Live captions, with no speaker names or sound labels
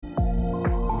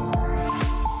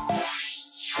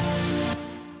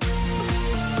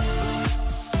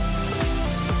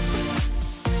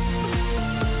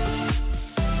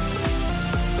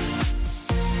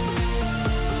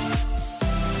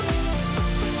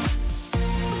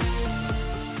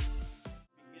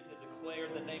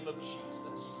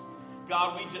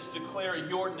God, we just declare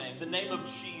your name, the name of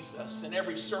Jesus, in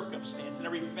every circumstance, in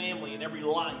every family, in every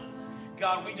life.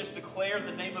 God, we just declare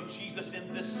the name of Jesus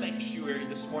in this sanctuary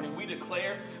this morning. We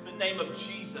declare the name of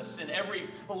Jesus in every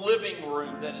living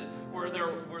room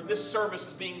where this service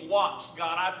is being watched.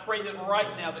 God, I pray that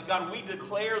right now, that God, we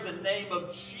declare the name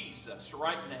of Jesus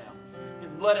right now.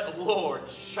 And let it, Lord,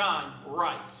 shine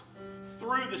bright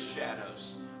through the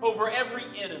shadows over every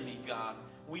enemy, God.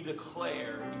 We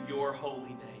declare your holy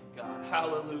name, God.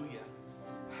 Hallelujah.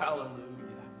 Hallelujah.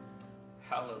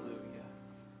 Hallelujah.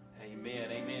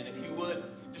 Amen. Amen. If you would,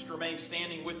 just remain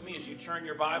standing with me as you turn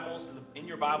your Bibles in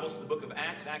your Bibles to the book of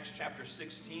Acts, Acts chapter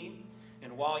 16.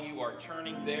 And while you are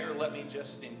turning there, let me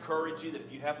just encourage you that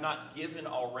if you have not given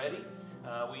already,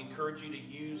 we encourage you to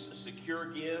use a secure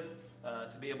give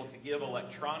to be able to give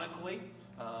electronically.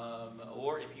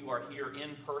 Or if you are here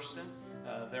in person,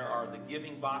 there are the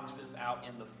giving boxes out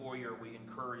in the foyer. We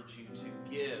encourage you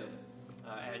to give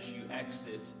as you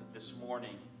exit this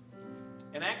morning.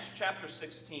 In Acts chapter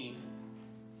 16,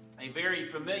 a very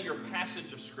familiar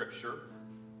passage of Scripture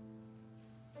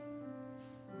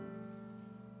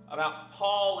about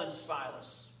Paul and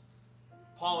Silas.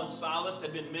 Paul and Silas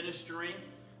had been ministering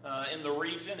in the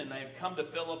region, and they had come to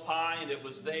Philippi, and it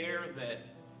was there that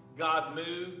God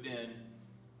moved, and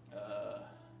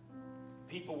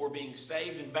people were being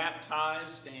saved and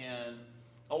baptized, and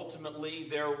ultimately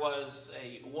there was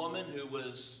a woman who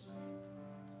was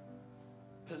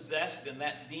possessed, and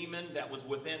that demon that was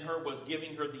within her was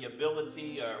giving her the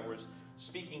ability, was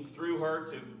speaking through her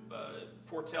to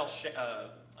foretell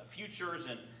futures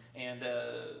and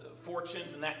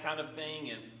fortunes and that kind of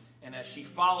thing. And as she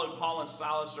followed Paul and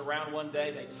Silas around one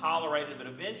day, they tolerated it, but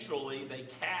eventually they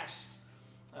cast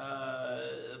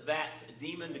that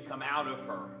demon to come out of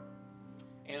her.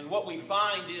 And what we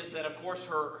find is that, of course,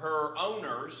 her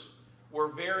owners were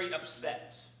very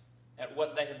upset at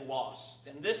what they had lost.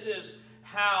 And this is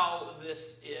how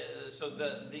this is. So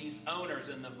these owners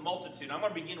and the multitude. I'm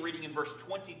going to begin reading in verse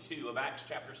 22 of Acts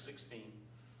chapter 16.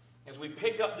 As we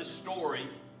pick up this story,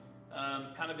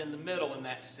 kind of in the middle in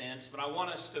that sense, but I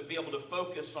want us to be able to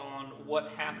focus on what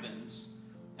happens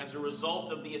as a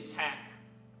result of the attack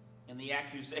and the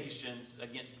accusations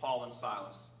against Paul and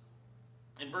Silas.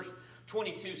 In verse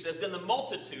 22 says, "Then the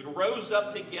multitude rose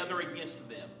up together against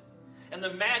them, and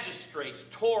the magistrates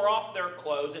tore off their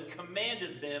clothes and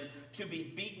commanded them to be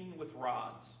beaten with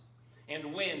rods.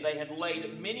 And when they had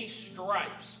laid many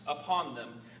stripes upon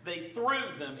them, they threw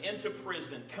them into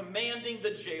prison, commanding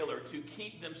the jailer to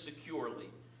keep them securely.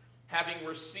 Having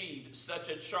received such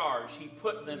a charge, he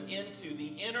put them into the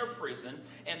inner prison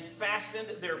and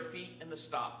fastened their feet in the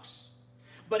stocks.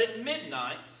 But at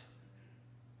midnight,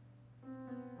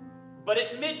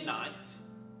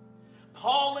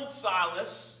 Paul and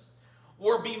Silas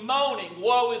were bemoaning,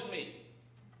 'Woe is me.'"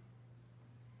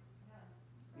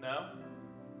 No.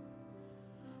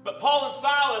 But Paul and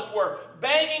Silas were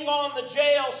banging on the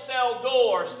jail cell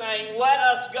door saying, "Let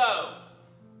us go."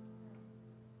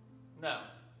 No.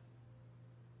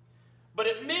 But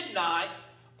at midnight,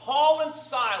 Paul and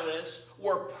Silas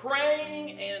were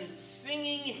praying and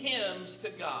singing hymns to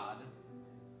God,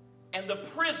 and the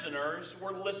prisoners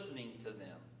were listening to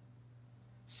them.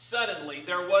 Suddenly,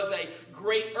 there was a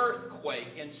great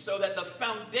earthquake, and so that the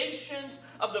foundations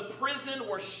of the prison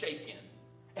were shaken.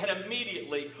 And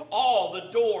immediately, all the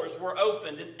doors were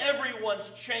opened, and everyone's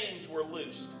chains were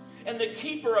loosed. And the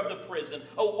keeper of the prison,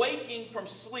 awaking from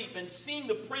sleep and seeing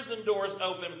the prison doors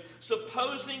open,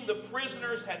 supposing the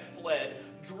prisoners had fled,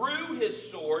 drew his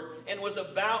sword and was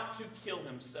about to kill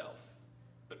himself.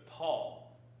 But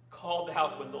Paul called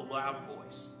out with a loud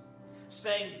voice,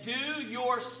 saying, "Do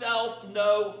yourself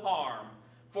no harm,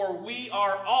 for we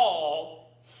are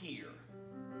all here."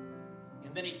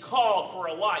 And then he called for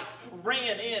a light,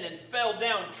 ran in, and fell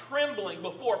down trembling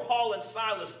before Paul and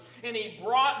Silas. And he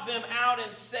brought them out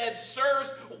and said,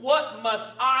 "Sirs, what must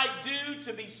I do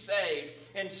to be saved?"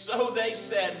 And so they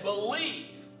said, "Believe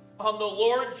on the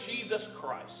Lord Jesus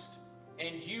Christ,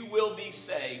 and you will be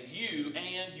saved, you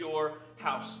and your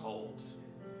household."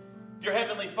 Dear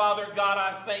Heavenly Father, God,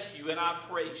 I thank you and I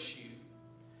praise you.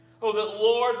 Oh, that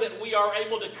Lord, that we are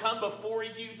able to come before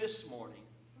you this morning.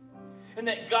 And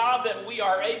that, God, that we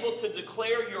are able to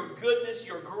declare your goodness,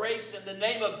 your grace in the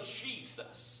name of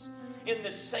Jesus in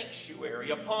this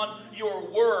sanctuary, upon your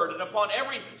word and upon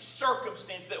every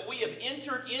circumstance that we have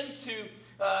entered into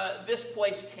this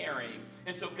place carrying.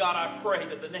 And so, God, I pray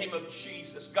that the name of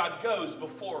Jesus, God, goes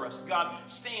before us. God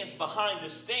stands behind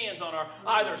us, stands on our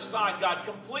either side, God,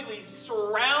 completely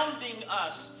surrounding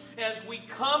us as we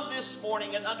come this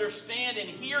morning and understand and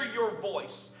hear your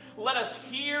voice. Let us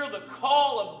hear the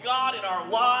call of God in our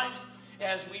lives.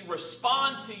 as we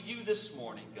respond to you this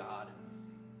morning, God,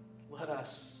 let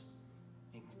us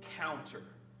encounter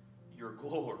your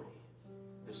glory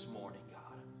this morning,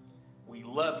 God. We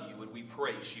love you and we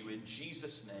praise you in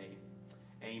Jesus' name.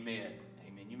 Amen.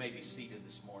 Amen. You may be seated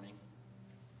this morning.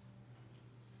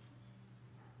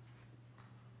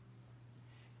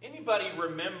 Anybody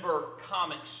remember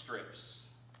comic strips?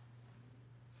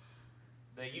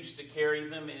 They used to carry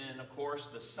them in, of course,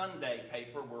 the Sunday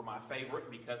paper were my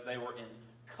favorite because they were in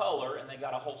color and they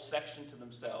got a whole section to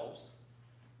themselves.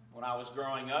 When I was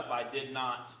growing up, I did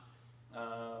not,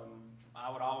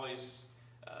 I would always,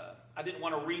 I didn't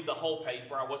want to read the whole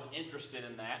paper. I wasn't interested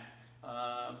in that.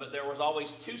 But there was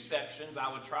always two sections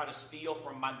I would try to steal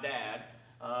from my dad,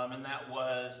 and that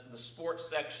was the sports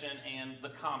section and the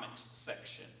comics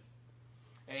section.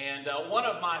 And one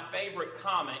of my favorite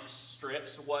comics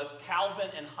strips was Calvin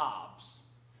and Hobbes.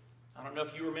 I don't know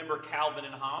if you remember Calvin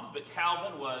and Hobbes, but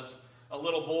Calvin was a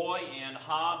little boy, and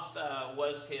Hobbes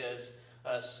was his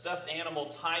stuffed animal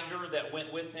tiger that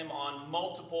went with him on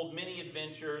many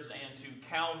adventures. And to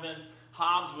Calvin,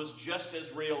 Hobbes was just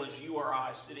as real as you or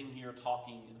I sitting here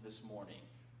talking this morning.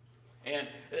 And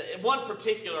one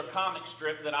particular comic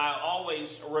strip that I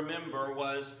always remember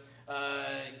was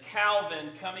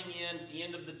Calvin coming in at the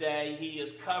end of the day. He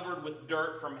is covered with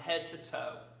dirt from head to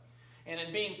toe. And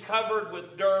in being covered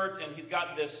with dirt, and he's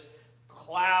got this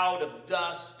cloud of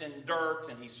dust and dirt,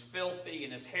 and he's filthy,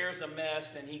 and his hair's a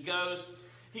mess, and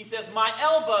he says, "My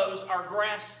elbows are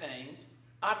grass stained.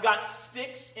 I've got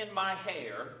sticks in my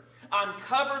hair. I'm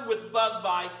covered with bug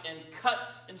bites and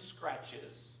cuts and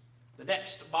scratches." The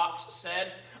next box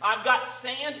said, "I've got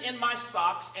sand in my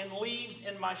socks and leaves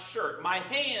in my shirt. My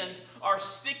hands are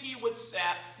sticky with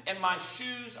sap and my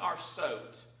shoes are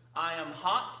soaked. I am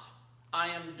hot, I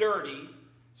am dirty,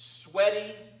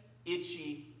 sweaty,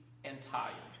 itchy, and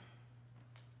tired."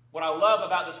 What I love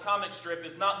about this comic strip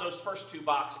is not those first two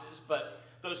boxes, but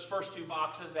those first two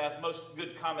boxes, as most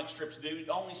good comic strips do,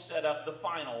 only set up the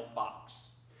final box.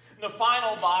 The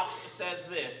final box says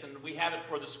this, and we have it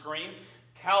for the screen.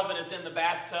 Calvin is in the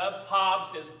bathtub.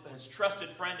 Hobbes, his trusted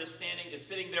friend, is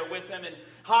sitting there with him. And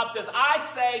Hobbes says, "I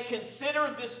say,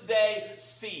 consider this day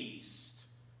seized."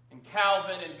 And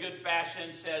Calvin, in good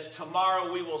fashion, says,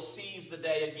 "Tomorrow we will seize the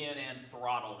day again and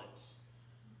throttle it."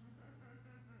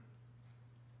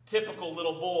 Typical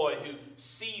little boy who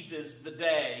seizes the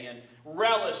day and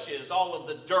relishes all of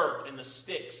the dirt and the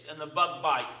sticks and the bug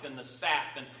bites and the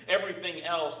sap and everything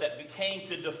else that came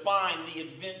to define the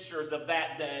adventures of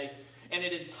that day. And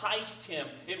it enticed him.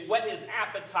 It whet his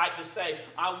appetite to say,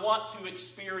 "I want to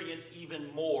experience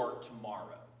even more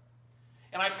tomorrow."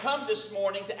 And I come this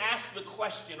morning to ask the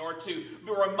question, or to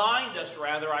remind us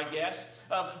rather, I guess,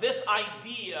 of this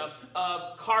idea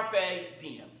of carpe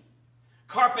diem.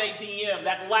 Carpe diem,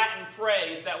 that Latin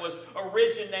phrase that was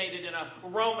originated in a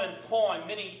Roman poem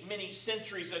many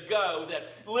centuries ago that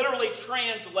literally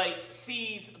translates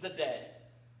seize the day.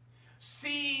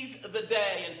 Seize the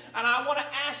day. And I want to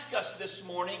ask us this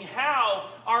morning,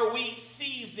 how are we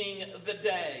seizing the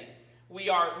day? We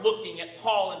are looking at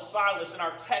Paul and Silas in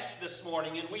our text this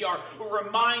morning, and we are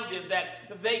reminded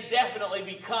that they definitely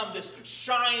become this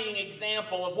shining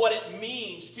example of what it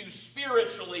means to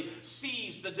spiritually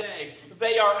seize the day.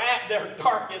 They are at their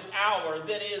darkest hour.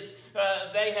 That is,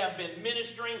 they have been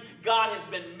ministering. God has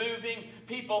been moving.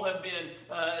 People have been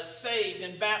saved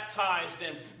and baptized,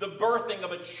 and the birthing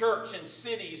of a church in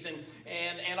cities.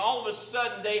 And all of a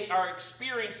sudden, they are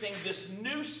experiencing this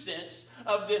new sense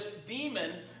of this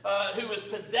demon who is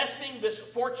possessing this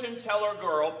fortune teller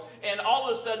girl. And all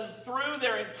of a sudden, through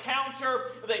their encounter,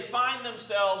 they find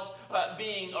themselves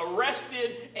being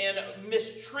arrested and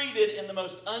mistreated in the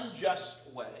most unjust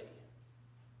way.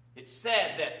 It's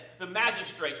said that the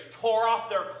magistrates tore off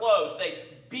their clothes. They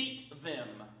beat them.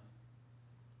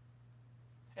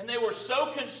 And they were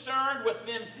so concerned with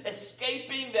them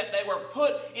escaping that they were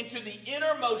put into the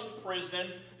innermost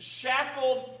prison,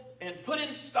 shackled and put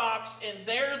in stocks, and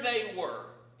there they were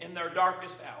in their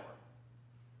darkest hour.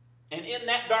 And in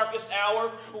that darkest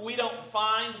hour, we don't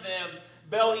find them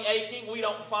belly aching. We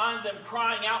don't find them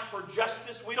crying out for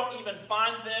justice. We don't even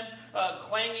find them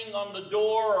clanging on the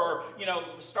door or,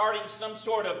 starting some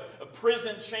sort of a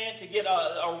prison chant to get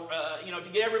to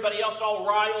get everybody else all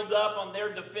riled up on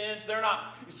their defense. They're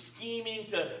not scheming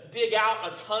to dig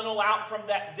out a tunnel out from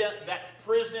that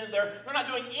prison. They're not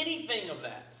doing anything of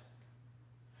that.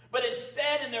 But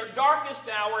instead, in their darkest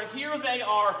hour, here they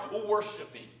are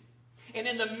worshiping. And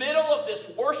in the middle of this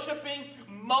worshiping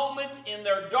moment, in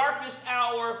their darkest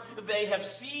hour, they have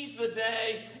seized the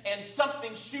day, and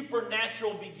something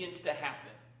supernatural begins to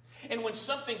happen. And when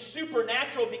something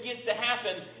supernatural begins to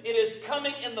happen, it is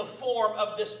coming in the form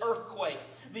of this earthquake.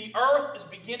 The earth is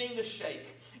beginning to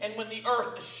shake. And when the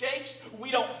earth shakes,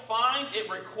 we don't find it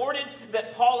recorded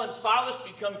that Paul and Silas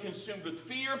become consumed with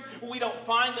fear. We don't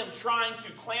find them trying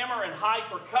to clamor and hide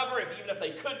for cover, even if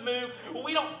they could move.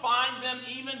 We don't find them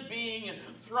even being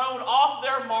thrown off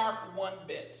their mark one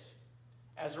bit.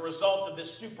 As a result of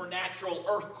this supernatural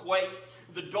earthquake,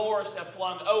 the doors have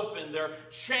flung open, their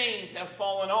chains have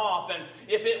fallen off, and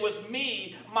if it was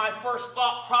me, my first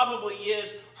thought probably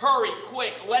is, hurry,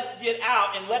 quick, let's get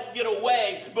out and let's get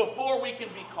away before we can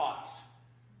be caught.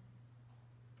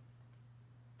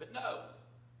 But no,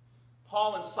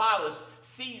 Paul and Silas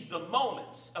seized the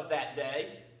moment of that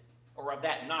day, or of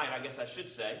that night, I guess I should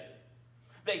say.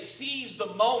 They seized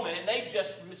the moment and they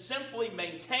just simply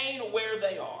maintain where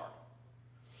they are.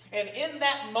 And in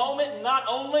that moment, not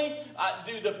only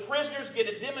do the prisoners get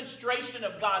a demonstration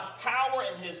of God's power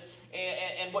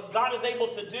and what God is able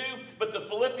to do, but the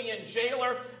Philippian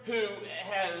jailer, who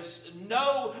has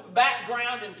no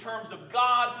background in terms of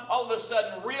God, all of a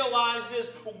sudden realizes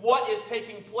what is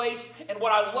taking place. And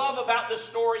what I love about this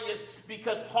story is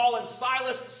because Paul and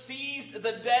Silas seized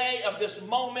the day of this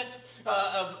moment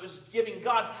of giving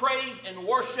God praise and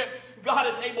worship, God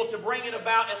is able to bring it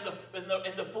about,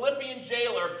 and the Philippian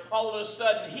jailer, all of a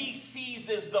sudden, he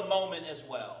seizes the moment as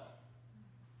well.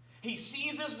 He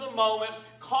seizes the moment,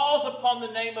 calls upon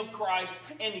the name of Christ,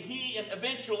 and he and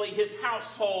eventually his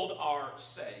household are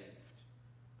saved.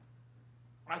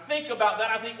 When I think about that,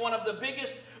 I think one of the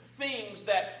biggest things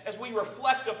that, as we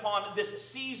reflect upon this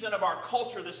season of our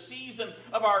culture, the season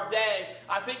of our day,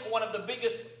 I think one of the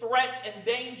biggest threats and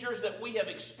dangers that we have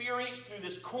experienced through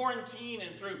this quarantine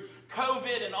and through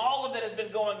COVID and all of that has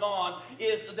been going on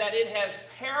is that it has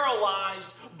paralyzed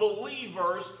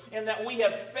believers and that we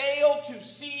have failed to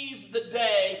seize the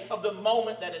day of the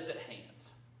moment that is at hand.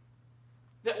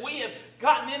 That we have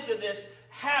gotten into this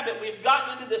habit, we've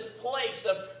gotten into this place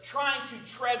of trying to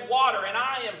tread water, and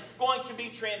I am going to be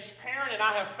transparent, and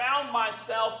I have found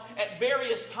myself at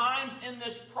various times in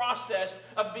this process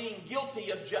of being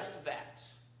guilty of just that.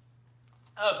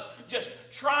 Of just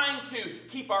trying to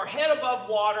keep our head above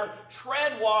water,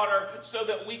 tread water, so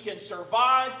that we can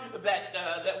survive,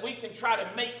 that we can try to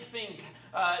make things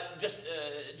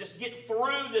just get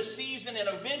through the season, and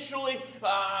eventually,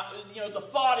 the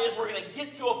thought is we're going to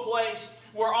get to a place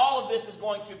where all of this is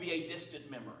going to be a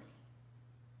distant memory.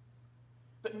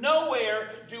 But nowhere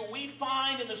do we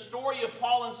find in the story of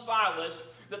Paul and Silas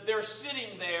that they're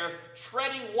sitting there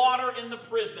treading water in the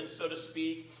prison, so to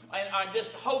speak, and are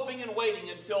just hoping and waiting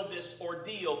until this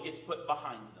ordeal gets put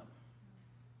behind them.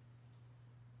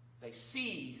 They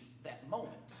seize that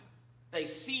moment. They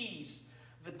seize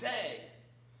the day.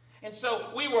 And so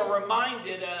we were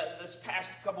reminded the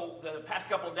past couple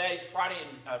of days,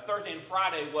 Thursday and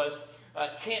Friday was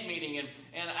camp meeting,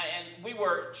 and we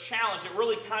were challenged. It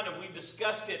really we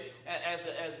discussed it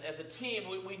as a team.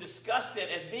 We discussed it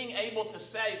as being able to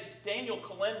say, Daniel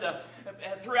Kolenda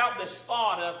throughout this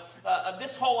thought of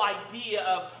this whole idea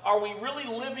of, are we really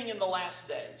living in the last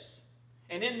days?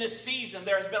 And in this season,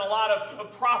 there's been a lot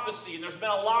of prophecy, and there's been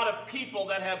a lot of people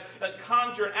that have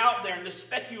conjured out there, and the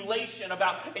speculation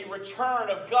about a return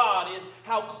of God is,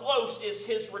 how close is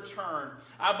His return?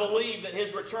 I believe that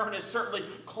His return is certainly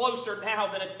closer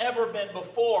now than it's ever been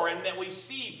before, and that we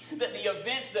see that the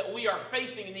events that we are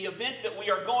facing and the events that we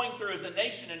are going through as a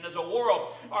nation and as a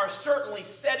world are certainly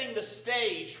setting the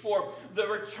stage for the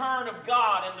return of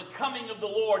God and the coming of the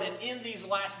Lord, and in these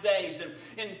last days. And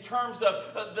in terms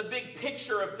of the big picture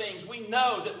of things, we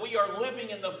know that we are living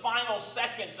in the final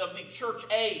seconds of the church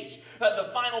age,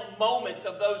 the final moments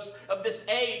of this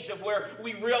age of where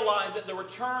we realize that the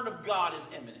return of God is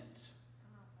imminent.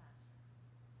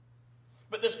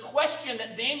 But this question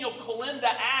that Daniel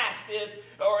Kolenda asked is,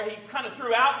 or he kind of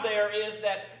threw out there, is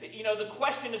that, the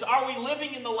question is, are we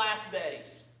living in the last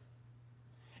days?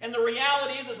 And the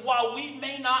reality is while we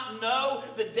may not know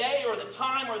the day or the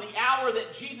time or the hour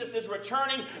that Jesus is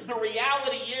returning, the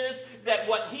reality is that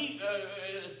what he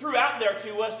threw out there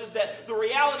to us is that the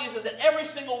reality is that every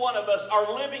single one of us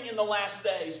are living in the last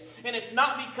days. And it's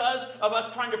not because of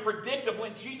us trying to predict of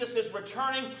when Jesus is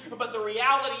returning, but the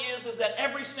reality is that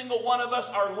every single one of us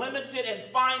are limited and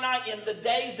finite in the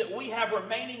days that we have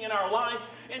remaining in our life.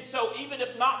 And so even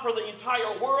if not for the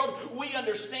entire world, we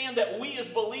understand that we as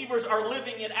believers are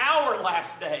living in our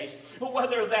last days,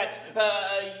 whether that's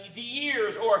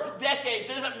years or decades.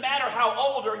 It doesn't matter how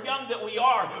old or young that we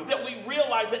are, that we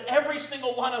realize that every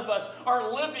single one of us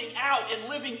are living out and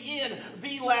living in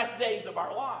the last days of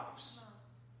our lives.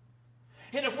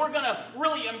 And if we're going to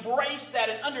really embrace that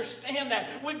and understand that,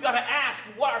 we've got to ask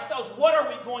ourselves, what are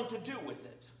we going to do with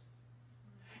it?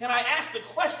 And I ask the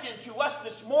question to us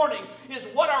this morning is,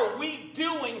 what are we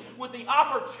doing with the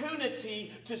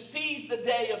opportunity to seize the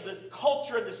day of the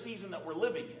culture and the season that we're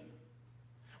living in?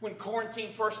 When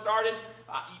quarantine first started,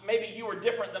 maybe you were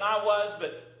different than I was,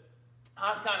 but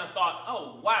I kind of thought,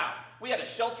 oh, wow, we had a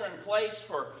shelter in place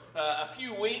for a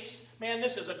few weeks. Man,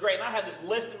 this is a great, and I had this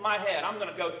list in my head. I'm going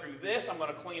to go through this. I'm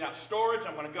going to clean out storage.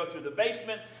 I'm going to go through the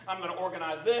basement. I'm going to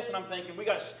organize this. And I'm thinking, we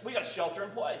got a shelter in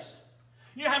place.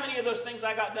 You know how many of those things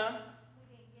I got done?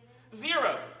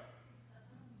 Zero.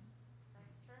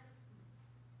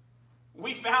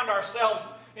 We found ourselves,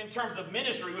 in terms of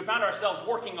ministry, we found ourselves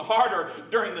working harder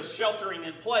during the sheltering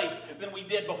in place than we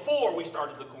did before we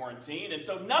started the quarantine. And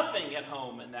so nothing at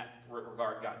home in that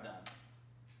regard got done.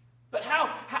 But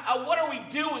what are we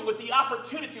doing with the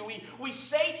opportunity? We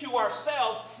say to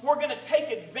ourselves, we're going to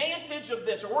take advantage of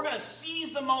this, or we're going to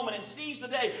seize the moment and seize the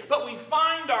day. But we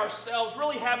find ourselves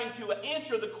really having to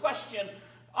answer the question,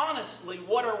 honestly,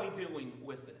 what are we doing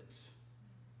with it?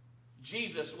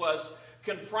 Jesus was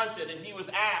confronted and he was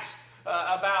asked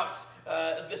about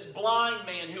this blind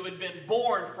man who had been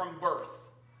born from birth.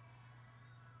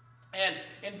 And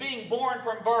in being born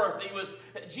from birth,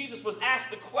 Jesus was asked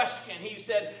the question. He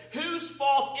said, whose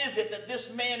fault is it that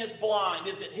this man is blind?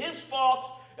 Is it his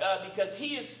fault because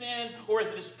he has sinned, or is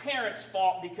it his parents'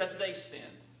 fault because they sinned?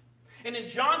 And in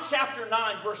John chapter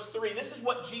 9, verse 3, this is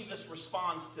what Jesus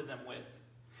responds to them with.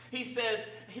 He says,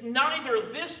 neither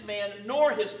this man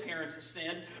nor his parents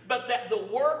sinned, but that the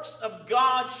works of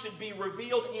God should be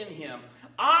revealed in him.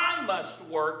 I must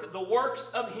work the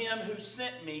works of him who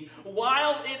sent me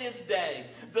while it is day.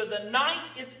 The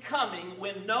night is coming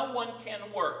when no one can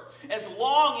work. As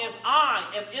long as I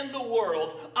am in the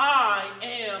world, I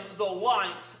am the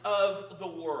light of the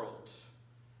world.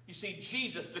 You see,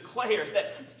 Jesus declares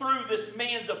that through this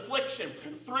man's affliction,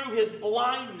 through his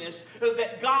blindness,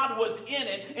 that God was in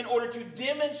it in order to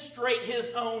demonstrate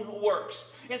his own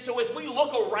works. And so as we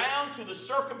look around to the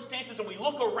circumstances and we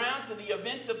look around to the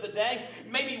events of the day,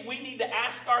 maybe we need to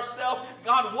ask ourselves,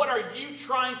 God, what are you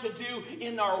trying to do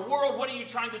in our world? What are you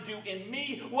trying to do in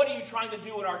me? What are you trying to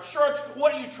do in our church?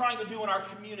 What are you trying to do in our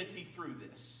community through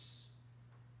this?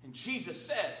 And Jesus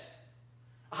says,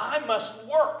 I must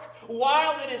work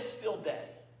while it is still day,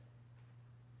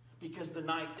 because the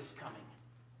night is coming.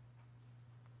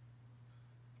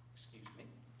 Excuse me.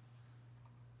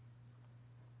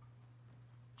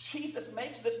 Jesus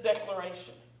makes this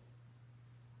declaration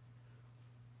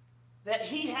that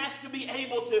he has to be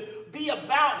able to be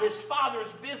about his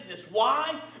Father's business.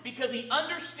 Why? Because he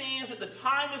understands that the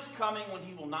time is coming when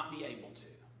he will not be able to.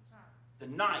 The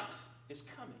night is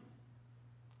coming.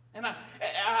 And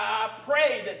I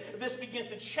pray that this begins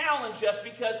to challenge us,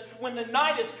 because when the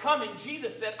night is coming,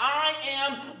 Jesus said, I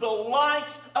am the light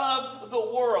of the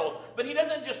world. But he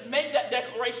doesn't just make that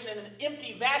declaration in an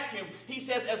empty vacuum. He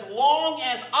says, as long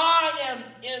as I am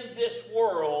in this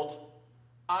world,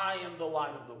 I am the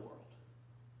light of the world.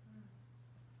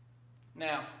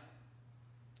 Now,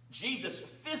 Jesus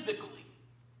physically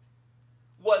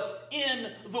was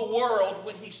in the world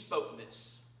when he spoke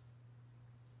this.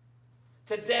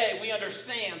 Today, we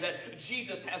understand that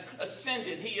Jesus has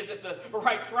ascended. He is at the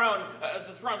right throne,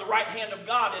 the right hand of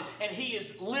God, and he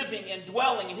is living and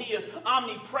dwelling, and he is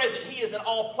omnipresent. He is in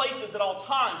all places at all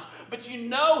times. But you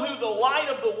know who the light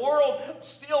of the world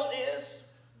still is?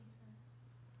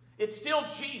 It's still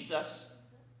Jesus.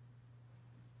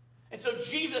 And so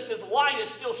Jesus' light is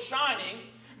still shining,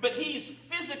 but he's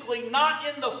physically not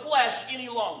in the flesh any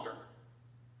longer.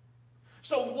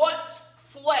 So what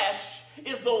flesh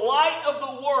is the light of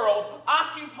the world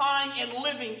occupying and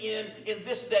living in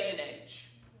this day and age?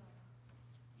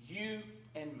 You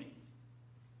and me.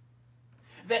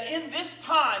 That in this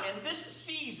time, in this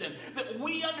season, that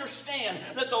we understand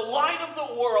that the light of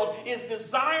the world is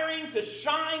desiring to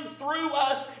shine through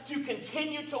us to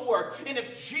continue to work. And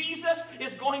if Jesus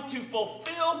is going to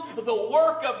fulfill the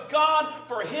work of God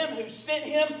for him who sent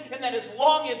him, and that as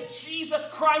long as Jesus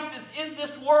Christ is in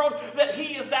this world, that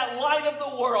he is that light of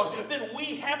the world, then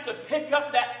we have to pick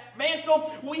up that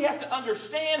mantle. We have to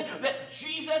understand that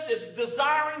Jesus is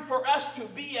desiring for us to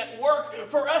be at work,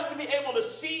 for us to be able to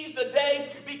seize the day,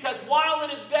 because while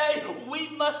it is day, we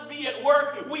must be at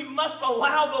work. We must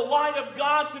allow the light of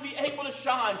God to be able to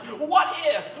shine. What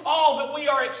if all that we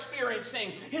are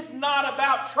experiencing is not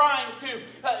about trying to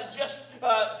just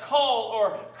cull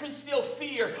or instill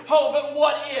fear. Oh, but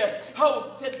what if?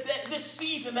 Oh, this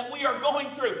season that we are going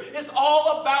through is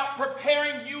all about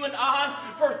preparing you and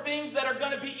I for things that are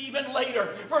going to be even later,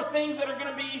 for things that are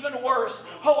going to be even worse.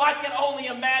 Oh, I can only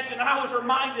imagine. I was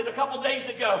reminded a couple days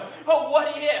ago, oh,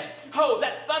 what if? Oh,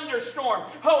 that thunderstorm,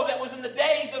 oh, that was in the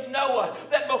days of Noah,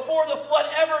 that before the flood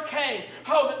ever came,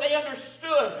 oh, that they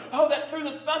understood, oh, that through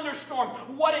the thunderstorm,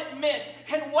 what it meant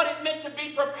and what it meant to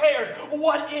be prepared.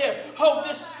 What if, oh,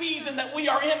 this season that we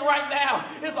are in right now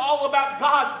is all about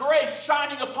God's grace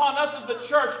shining upon us as the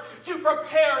church to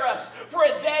prepare us for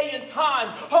a day and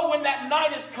time, oh, when that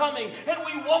night is coming and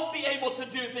we won't be able to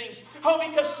do things. Oh,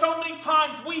 because so many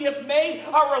times we have made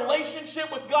our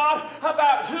relationship with God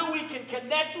about who we can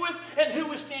connect with and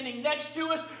who is standing next to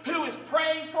us, who is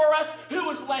praying for us, who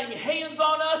is laying hands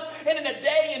on us. And in a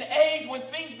day and age when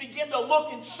things begin to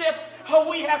look and shift, oh,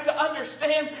 we have to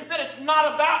understand that it's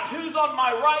not about who's on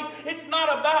my right, it's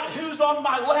not about who's on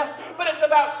my left, but it's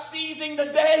about seizing the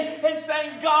day and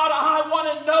saying, God, I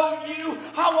want to know you,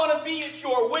 I want to be at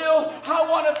your will, I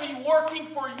want to be working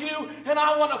for you, and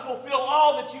I want to fulfill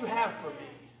all that you have for me.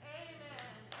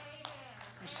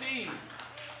 You see,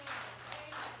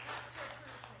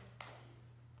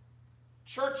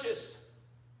 churches,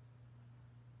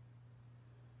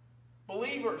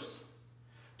 believers,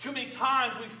 too many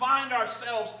times we find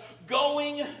ourselves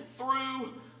going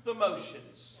through the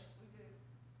motions.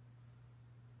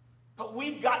 But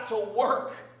we've got to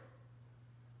work.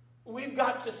 We've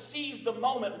got to seize the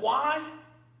moment. Why?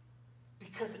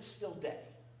 Because it's still day.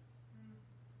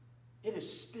 It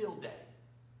is still day.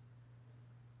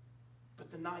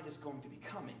 But the night is going to be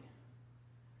coming.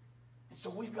 And so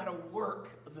we've got to work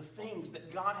the things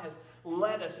that God has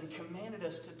led us and commanded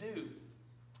us to do.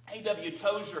 A.W.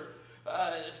 Tozer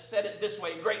said it this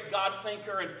way, great God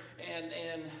thinker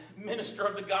and minister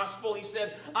of the gospel. He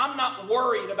said, I'm not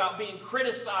worried about being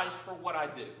criticized for what I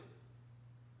do,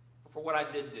 for what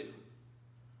I did do.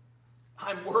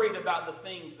 I'm worried about the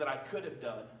things that I could have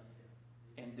done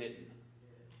and didn't.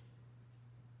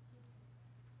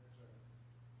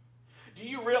 Do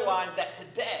you realize that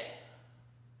today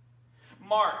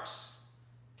marks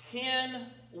 10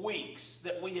 weeks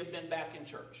that we have been back in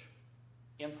church,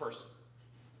 in person?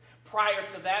 Prior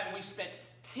to that, we spent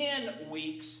 10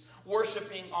 weeks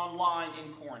worshiping online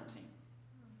in quarantine.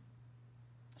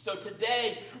 So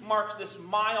today marks this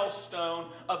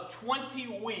milestone of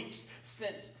 20 weeks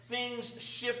since things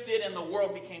shifted and the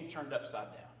world became turned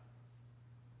upside down.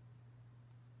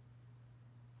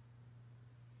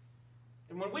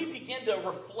 And when we begin to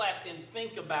reflect and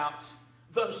think about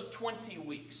those 20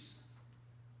 weeks,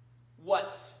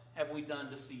 what have we done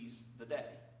to seize the day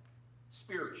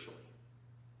spiritually?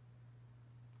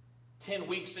 10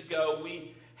 weeks ago,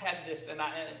 we had this,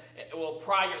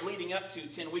 leading up to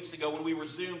 10 weeks ago when we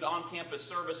resumed on-campus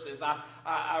services,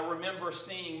 I remember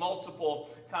seeing multiple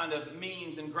kind of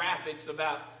memes and graphics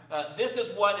about this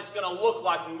is what it's going to look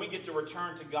like when we get to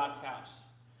return to God's house.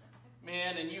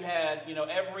 Man, and you had,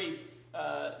 every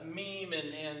meme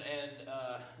and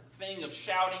thing of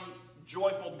shouting,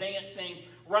 joyful dancing,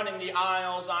 running the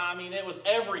aisles. I mean, it was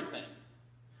everything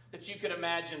that you could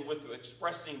imagine with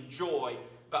expressing joy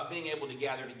about being able to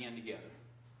gather again together.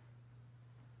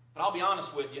 But I'll be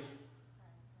honest with you,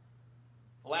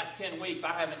 the last 10 weeks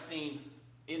I haven't seen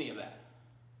any of that.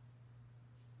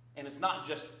 And it's not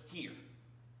just here.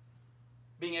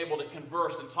 Being able to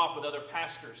converse and talk with other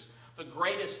pastors. The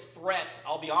greatest threat,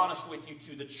 I'll be honest with you,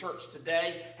 to the church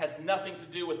today has nothing to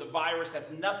do with the virus, has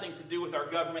nothing to do with our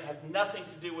government, has nothing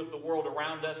to do with the world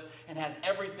around us, and has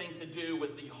everything to do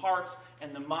with the heart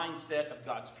and the mindset of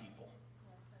God's people.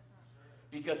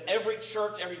 Because every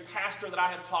church, every pastor that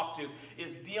I have talked to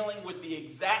is dealing with the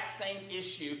exact same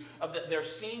issue of that there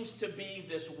seems to be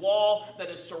this wall that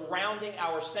is surrounding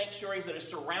our sanctuaries, that is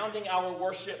surrounding our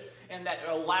worship, and that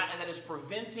is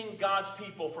preventing God's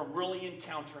people from really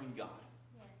encountering God.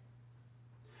 Yes.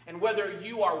 And whether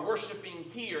you are worshiping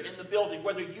here in the building,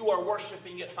 whether you are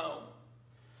worshiping at home,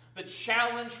 the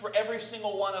challenge for every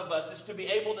single one of us is to be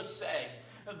able to say,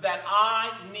 that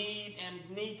I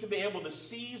need to be able to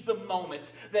seize the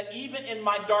moment that even in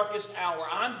my darkest hour,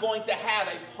 I'm going to have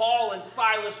a Paul and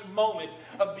Silas moment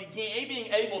of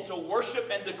being able to worship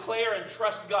and declare and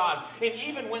trust God. And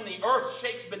even when the earth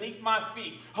shakes beneath my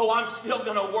feet, I'm still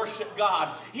going to worship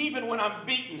God. Even when I'm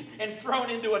beaten and thrown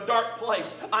into a dark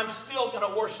place, I'm still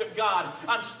going to worship God.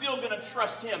 I'm still going to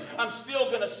trust Him. I'm still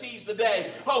going to seize the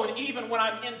day. And even when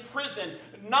I'm in prison,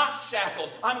 not shackled,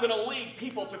 I'm going to lead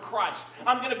people to Christ.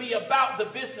 I'm going to be about the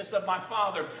business of my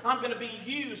Father. I'm going to be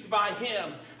used by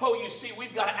Him. Oh, you see,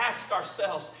 we've got to ask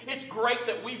ourselves. It's great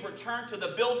that we've returned to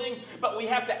the building, but we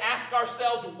have to ask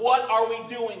ourselves, what are we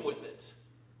doing with it?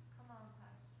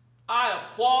 I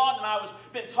applaud, and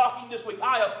I've been talking this week,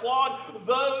 I applaud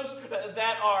those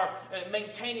that are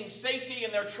maintaining safety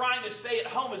and they're trying to stay at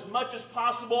home as much as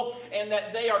possible, and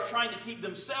that they are trying to keep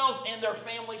themselves and their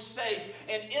families safe.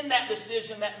 And in that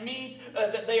decision, that means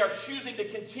that they are choosing to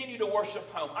continue to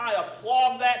worship home. I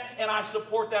applaud that, and I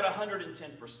support that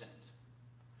 110%.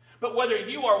 But whether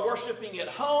you are worshiping at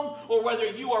home or whether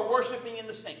you are worshiping in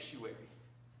the sanctuary,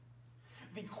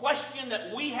 the question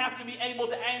that we have to be able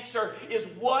to answer is,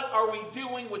 what are we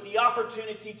doing with the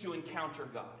opportunity to encounter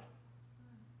God?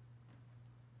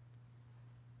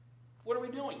 What are we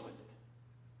doing with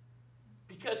it?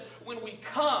 Because when we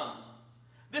come,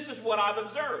 this is what I've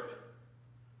observed.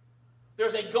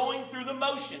 There's a going through the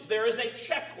motions. There is a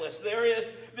checklist. There is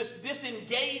this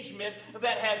disengagement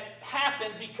that has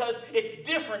happened because it's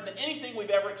different than anything we've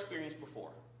ever experienced before.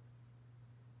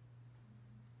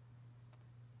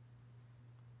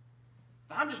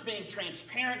 I'm just being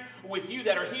transparent with you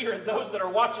that are here and those that are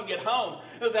watching at home,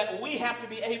 that we have to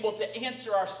be able to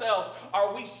answer ourselves,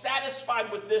 are we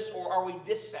satisfied with this or are we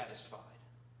dissatisfied?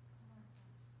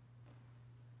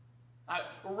 I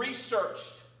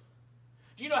researched.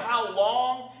 Do you know how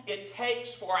long it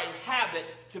takes for a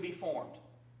habit to be formed?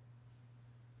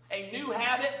 A new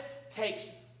habit takes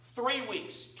 3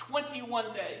 weeks,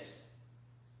 21 days.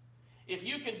 If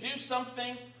you can do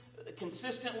something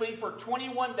consistently for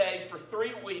 21 days, for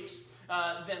 3 weeks,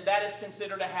 then that is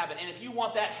considered a habit. And if you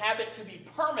want that habit to be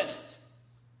permanent,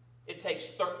 it takes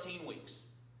 13 weeks.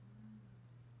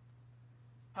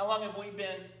 How long have we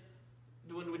been,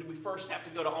 when did we first have to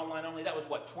go to online only? That was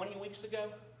what, 20 weeks ago?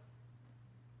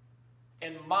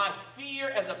 And my fear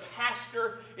as a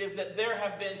pastor is that there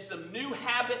have been some new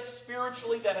habits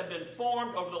spiritually that have been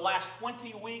formed over the last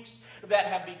 20 weeks that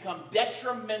have become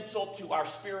detrimental to our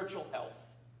spiritual health.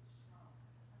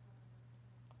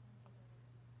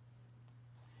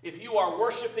 If you are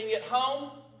worshiping at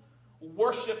home,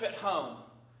 worship at home.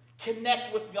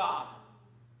 Connect with God.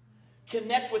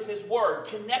 Connect with His Word.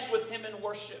 Connect with Him in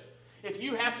worship. If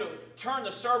you have to turn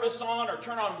the service on or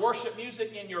turn on worship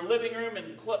music in your living room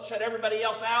and shut everybody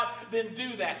else out, then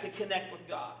do that to connect with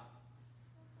God.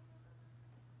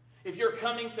 If you're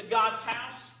coming to God's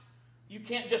house, you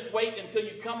can't just wait until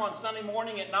you come on Sunday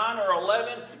morning at 9 or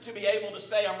 11 to be able to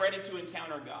say, I'm ready to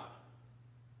encounter God.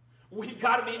 We've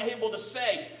got to be able to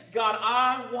say, God,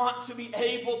 I want to be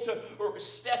able to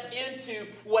step into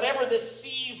whatever this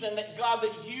season that, God,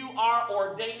 that you are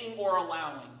ordaining or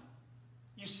allowing.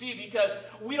 You see, because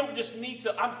we don't just need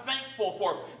to, I'm thankful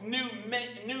for new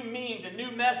means and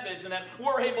new methods, and that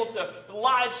we're able to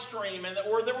live stream, and that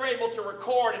we're able to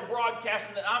record and broadcast,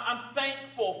 and that I'm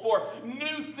thankful for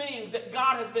new things that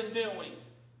God has been doing.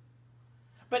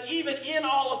 But even in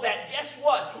all of that, guess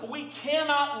what? We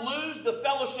cannot lose the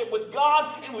fellowship with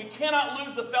God, and we cannot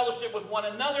lose the fellowship with one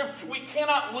another. We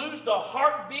cannot lose the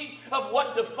heartbeat of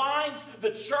what defines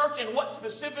the church and what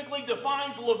specifically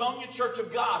defines Livonia Church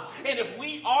of God. And if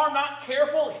we are not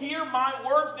careful, hear my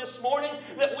words this morning,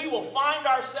 that we will find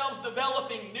ourselves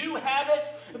developing new habits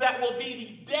that will be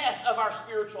the death of our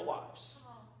spiritual lives.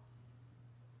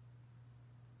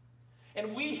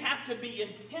 And we have to be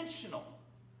intentional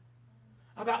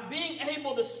about being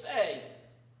able to say,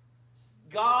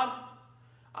 God,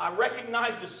 I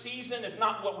recognize the season is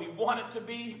not what we want it to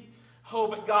be. Oh,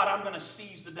 but God, I'm going to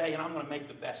seize the day and I'm going to make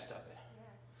the best of it.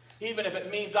 Even if it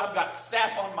means I've got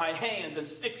sap on my hands and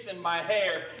sticks in my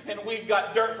hair, and we've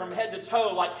got dirt from head to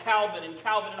toe like Calvin and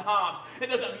Hobbes.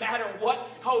 It doesn't matter what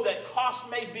that cost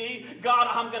may be. God,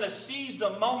 I'm going to seize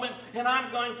the moment, and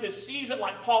I'm going to seize it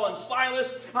like Paul and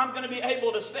Silas. I'm going to be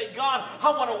able to say, God, I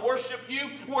want to worship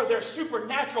you where there's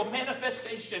supernatural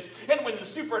manifestations. And when the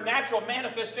supernatural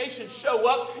manifestations show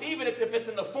up, even if it's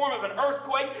in the form of an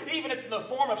earthquake, even if it's in the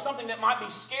form of something that might be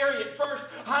scary at first,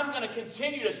 I'm going to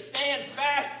continue to stand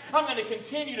fast. I'm going to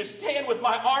continue to stand with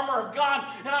my armor of God,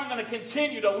 and I'm going to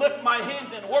continue to lift my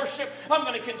hands in worship. I'm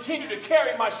going to continue to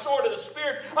carry my sword of the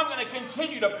Spirit. I'm going to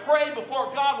continue to pray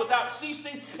before God without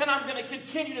ceasing, and I'm going to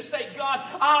continue to say, God,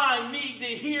 I need to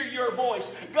hear your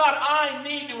voice. God, I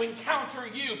need to encounter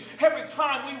you. Every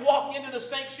time we walk into the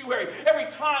sanctuary,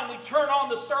 every time we turn on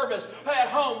the service at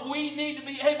home, we need to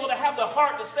be able to have the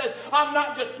heart that says, I'm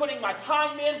not just putting my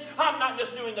time in, I'm not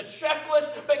just doing the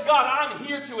checklist, but God, I'm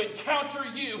here to encounter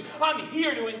you. I'm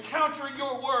here to encounter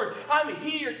your word. I'm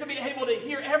here to be able to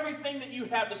hear everything that you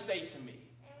have to say to me.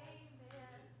 Amen.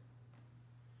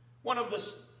 One of the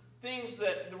things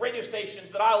that the radio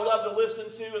stations that I love to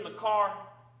listen to in the car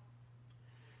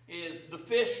is The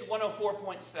Fish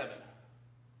 104.7.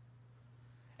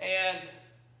 And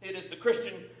it is the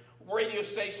Christian radio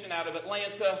station out of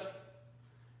Atlanta.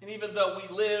 And even though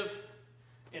we live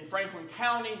in Franklin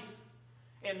County,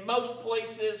 in most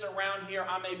places around here,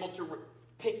 I'm able to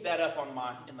pick that up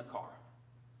in the car.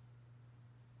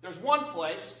 There's one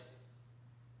place,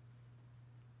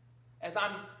 as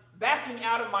I'm backing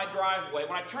out of my driveway,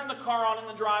 when I turn the car on in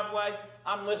the driveway,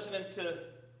 I'm listening to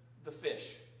The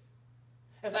Fish.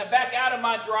 As I back out of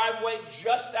my driveway,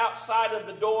 just outside of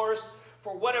the doors,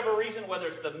 for whatever reason, whether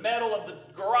it's the metal of the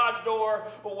garage door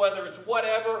or whether it's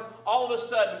whatever, all of a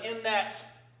sudden in that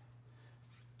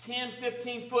 10,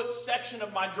 15-foot section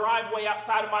of my driveway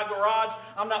outside of my garage,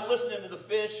 I'm not listening to The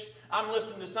Fish. I'm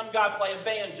listening to some guy play a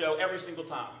banjo every single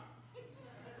time.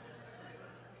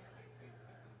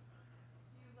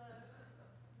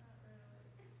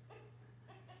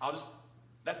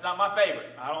 That's not my favorite.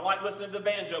 I don't like listening to the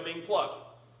banjo being plucked.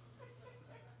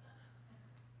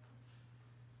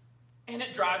 And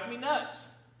it drives me nuts.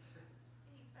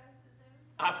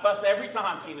 I fuss every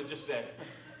time, Tina just said.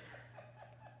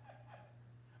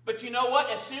 But you know what?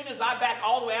 As soon as I back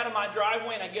all the way out of my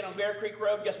driveway and I get on Bear Creek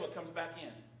Road, guess what comes back in?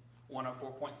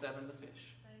 104.7 The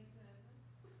Fish.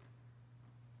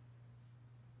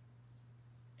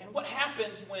 And what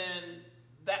happens when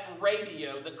that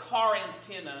radio, the car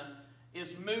antenna,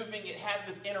 is moving? It has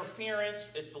this interference.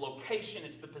 It's the location.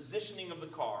 It's the positioning of the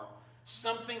car.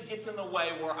 Something gets in the way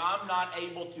where I'm not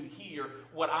able to hear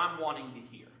what I'm wanting to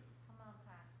hear. Come on,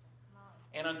 Pastor. Come on.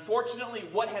 And unfortunately,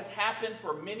 what has happened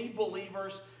for many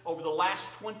believers over the last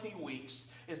 20 weeks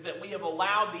is that we have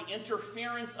allowed the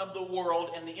interference of the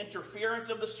world and the interference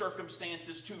of the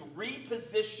circumstances to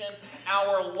reposition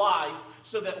our life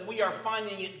so that we are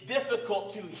finding it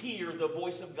difficult to hear the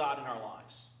voice of God in our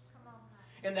lives. Come on,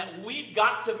 Pastor. And that we've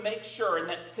got to make sure, and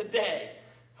that today,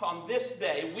 on this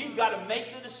day, we've got to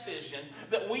make the decision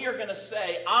that we are going to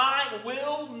say, I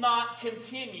will not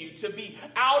continue to be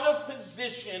out of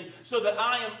position so that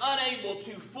I am unable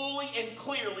to fully and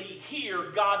clearly hear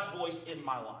God's voice in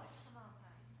my life.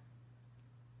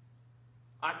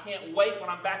 I can't wait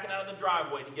when I'm backing out of the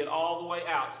driveway to get all the way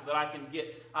out so that I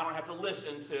don't have to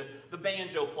listen to the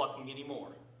banjo plucking anymore.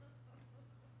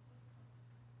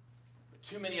 But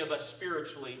too many of us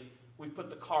spiritually, we've put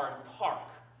the car in park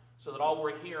so that all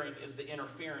we're hearing is the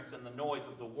interference and the noise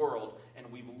of the world, and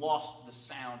we've lost the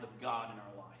sound of God in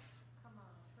our life. Come on,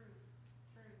 truth.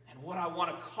 And what I want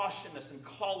to caution us and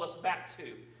call us back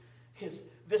to is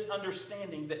this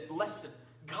understanding that, listen,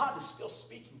 God is still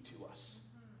speaking to us.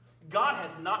 God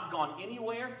has not gone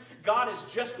anywhere. God is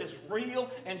just as real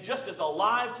and just as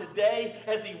alive today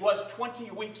as He was 20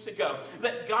 weeks ago.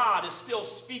 That God is still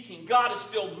speaking. God is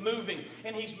still moving.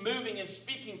 And He's moving and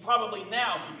speaking probably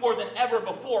now more than ever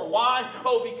before. Why?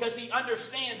 Oh, because He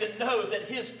understands and knows that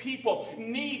His people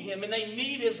need Him and they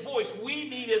need His voice. We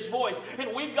need His voice.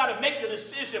 And we've got to make the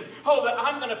decision, that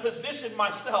I'm going to position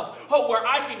myself, where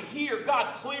I can hear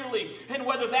God clearly. And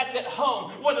whether that's at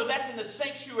home, whether that's in the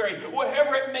sanctuary,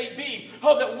 wherever it may be,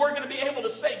 that we're going to be able to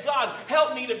say, God,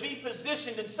 help me to be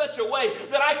positioned in such a way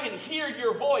that I can hear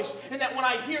your voice, and that when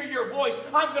I hear your voice,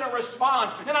 I'm going to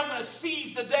respond, and I'm going to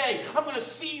seize the day. I'm going to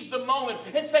seize the moment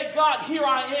and say, God, here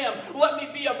I am. Let me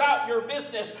be about your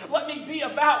business. Let me be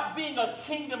about being a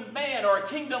kingdom man or a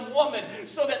kingdom woman,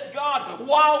 so that, God,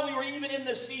 while we were even in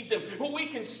this season, we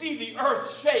can see the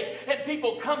earth shake and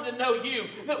people come to know you,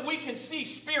 that we can see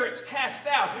spirits cast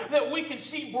out, that we can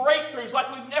see breakthroughs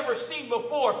like we've never seen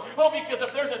before. Because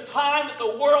if there's a time that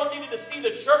the world needed to see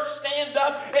the church stand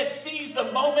up and seize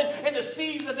the moment and to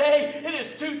seize the day, it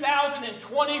is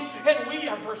 2020, and we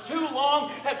have for too long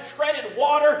have treaded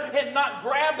water and not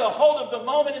grabbed a hold of the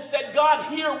moment and said,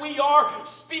 God, here we are,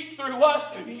 speak through us,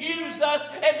 use us,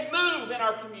 and move in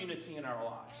our community and our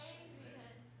lives.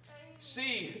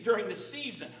 See, during the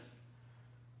season,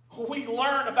 we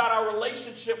learn about our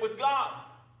relationship with God.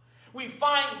 We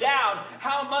find out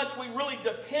how much we really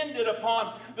depended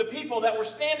upon the people that were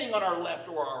standing on our left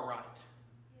or our right.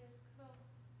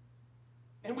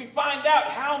 And we find out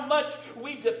how much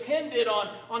we depended on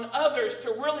others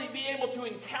to really be able to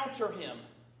encounter Him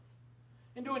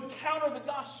and to encounter the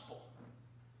gospel.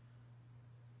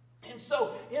 And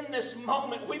so in this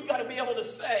moment, we've got to be able to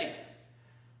say,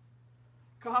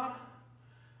 God,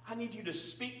 I need you to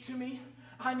speak to me.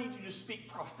 I need you to speak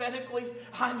prophetically.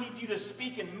 I need you to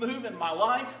speak and move in my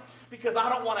life, because I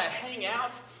don't want to hang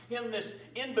out in this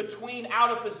in-between,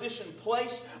 out-of-position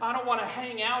place. I don't want to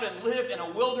hang out and live in a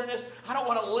wilderness. I don't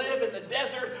want to live in the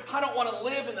desert. I don't want to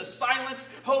live in the silence.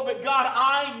 Oh, but God,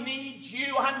 I need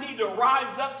you. I need to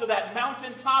rise up to that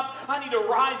mountaintop. I need to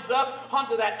rise up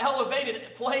onto that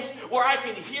elevated place where I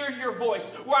can hear your voice,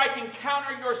 where I can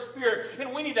counter your spirit.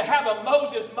 And we need to have a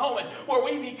Moses moment where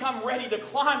we become ready to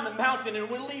climb the mountain and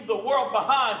we leave the world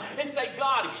behind and say,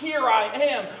 God, here I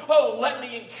am. Oh, let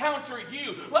me encounter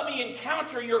you. Let me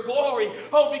encounter your glory.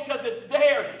 Oh, because it's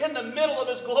there in the middle of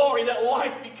his glory that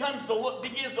life begins to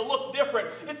look different.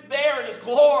 It's there in his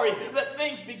glory that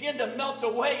things begin to melt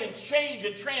away and change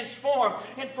and transform.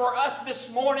 And for us this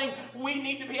morning, we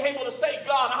need to be able to say,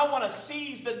 God, I want to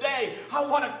seize the day. I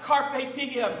want to carpe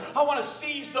diem. I want to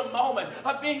seize the moment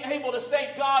of being able to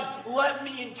say, God, let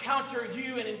me encounter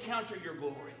you and encounter your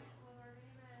glory.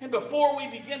 And before we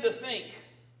begin to think,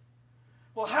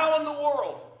 well, how in the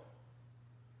world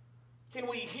can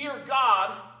we hear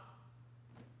God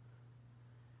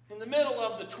in the middle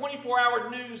of the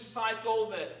 24-hour news cycle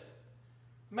that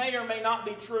may or may not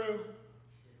be true?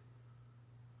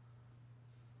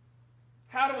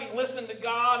 How do we listen to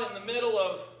God in the middle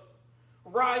of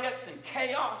riots and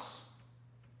chaos?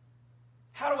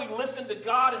 How do we listen to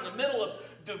God in the middle of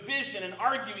division and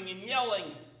arguing and yelling?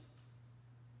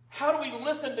 How do we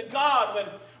listen to God when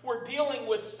we're dealing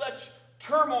with such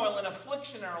turmoil and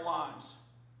affliction in our lives?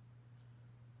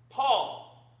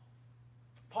 Paul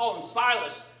and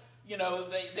Silas,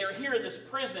 they're here in this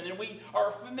prison, and we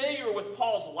are familiar with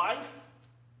Paul's life.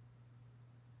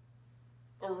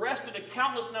 Arrested a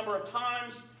countless number of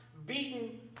times,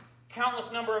 beaten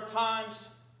countless number of times.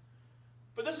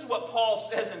 But this is what Paul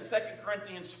says in 2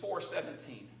 Corinthians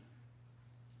 4:17.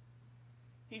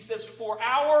 He says, for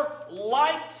our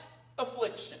light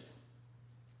affliction.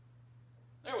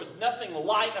 There was nothing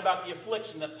light about the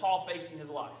affliction that Paul faced in his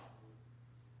life.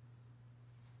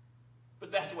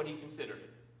 But that's what he considered it.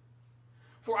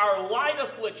 For our light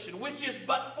affliction, which is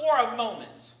but for a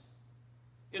moment,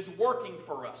 is working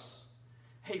for us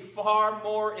a far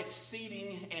more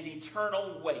exceeding and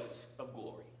eternal weight of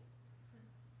glory.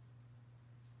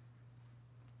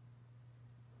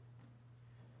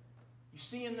 You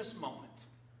see, in this moment,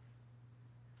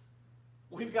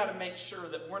 we've got to make sure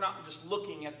that we're not just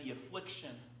looking at the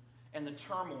affliction and the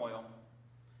turmoil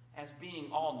as being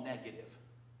all negative.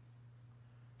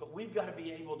 But we've got to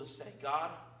be able to say, God,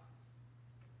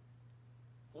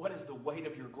 what is the weight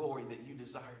of your glory that you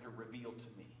desire to reveal to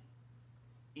me?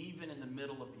 Even in the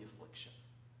middle of the affliction.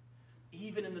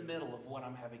 Even in the middle of what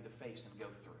I'm having to face and go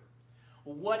through.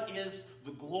 What is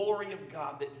the glory of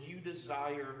God that you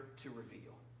desire to reveal?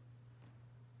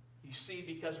 You see,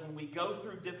 because when we go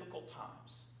through difficult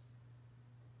times,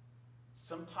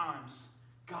 sometimes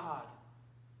God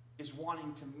is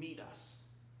wanting to meet us.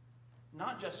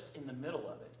 Not just in the middle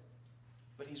of it,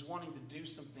 but he's wanting to do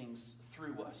some things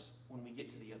through us when we get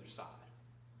to the other side.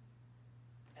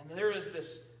 And there is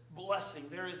this blessing,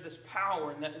 there is this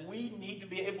power, and that we need to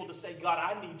be able to say, God,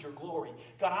 I need your glory.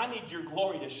 God, I need your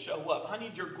glory to show up. I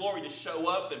need your glory to show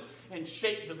up and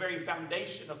shape the very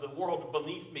foundation of the world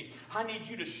beneath me. I need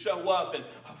you to show up and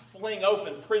fling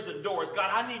open prison doors. God,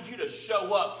 I need you to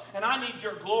show up, and I need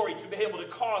your glory to be able to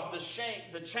cause the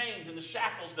chains and the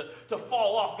shackles to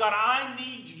fall off. God, I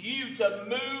need you to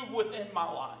move within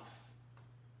my life.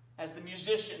 As the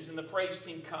musicians and the praise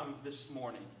team come this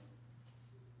morning,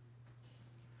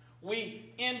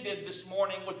 we ended this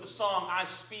morning with the song, I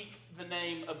Speak the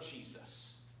Name of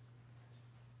Jesus.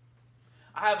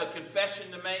 I have a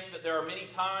confession to make that there are many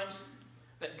times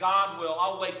that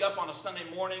I'll wake up on a Sunday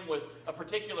morning with a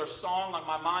particular song on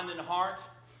my mind and heart,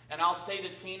 and I'll say to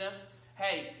Tina,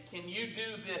 hey, can you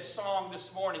do this song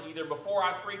this morning, either before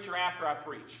I preach or after I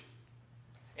preach?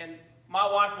 And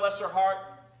my wife, bless her heart,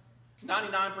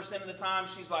 99% of the time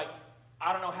she's like,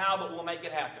 I don't know how, but we'll make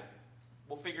it happen.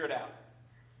 We'll figure it out.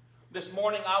 This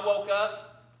morning I woke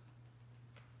up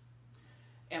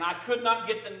and I could not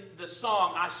get the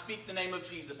song, I Speak the Name of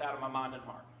Jesus, out of my mind and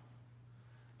heart.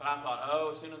 But I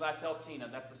thought, as soon as I tell Tina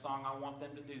that's the song I want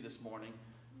them to do this morning,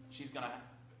 she's going to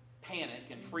panic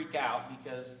and freak out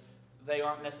because they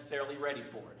aren't necessarily ready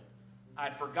for it.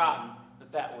 I'd forgotten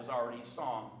that was already a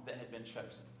song that had been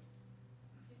chosen.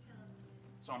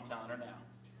 So I'm telling her now.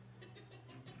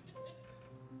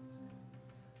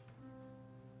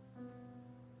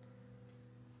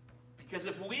 Because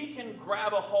if we can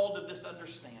grab a hold of this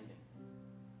understanding,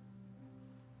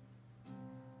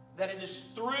 that it is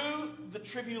through the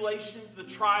tribulations, the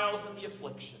trials, and the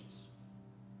afflictions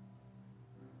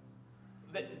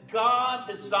that God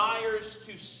desires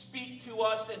to speak to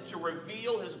us and to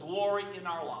reveal His glory in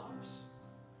our lives.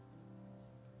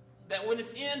 That when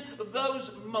it's in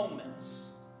those moments,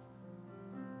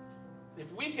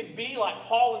 if we could be like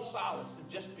Paul and Silas and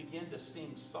just begin to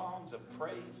sing songs of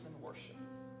praise and worship,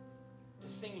 to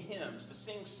sing hymns, to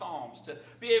sing psalms, to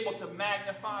be able to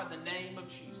magnify the name of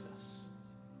Jesus.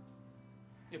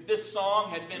 If this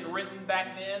song had been written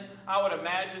back then, I would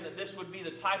imagine that this would be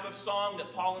the type of song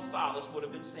that Paul and Silas would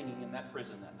have been singing in that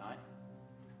prison that night.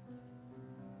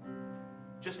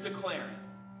 Just declaring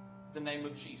the name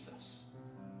of Jesus.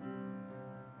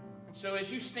 And so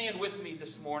as you stand with me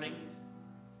this morning,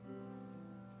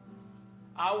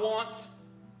 I want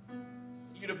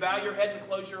you to bow your head and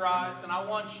close your eyes, and I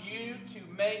want you to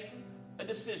make a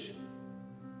decision.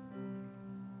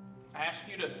 I ask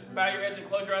you to bow your heads and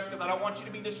close your eyes because I don't want you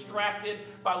to be distracted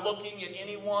by looking at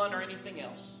anyone or anything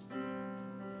else.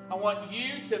 I want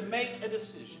you to make a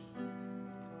decision.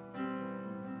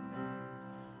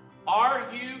 Are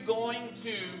you going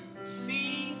to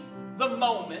seize the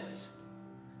moment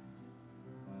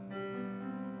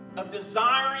of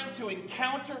desiring to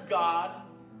encounter God,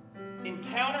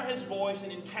 encounter His voice,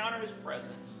 and encounter His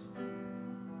presence,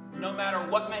 no matter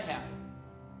what may happen?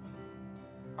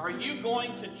 Are you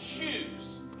going to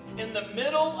choose, in the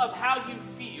middle of how you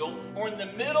feel, or in the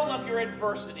middle of your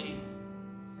adversity,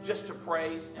 just to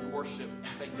praise and worship and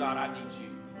say, God, I need you.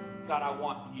 God, I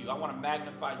want you. I want to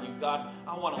magnify you. God,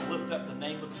 I want to lift up the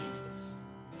name of Jesus.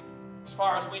 As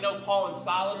far as we know, Paul and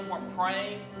Silas weren't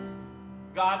praying,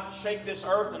 God, shake this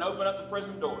earth and open up the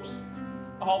prison doors.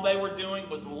 All they were doing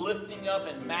was lifting up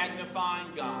and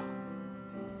magnifying God.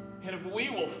 And if we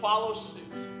will follow suit,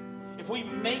 if we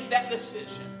make that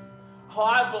decision,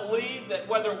 I believe that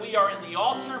whether we are in the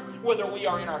altar, whether we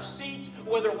are in our seats,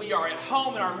 whether we are at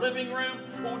home in our living room,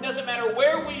 well, it doesn't matter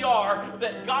where we are,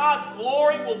 that God's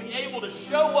glory will be able to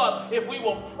show up if we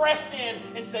will press in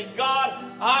and say, God,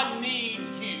 I need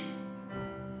you.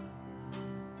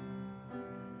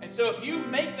 And so if you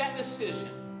make that decision,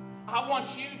 I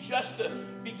want you just to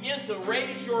begin to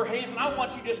raise your hands, and I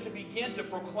want you just to begin to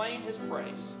proclaim His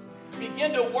praise.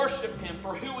 Begin to worship Him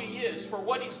for who He is, for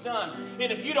what He's done.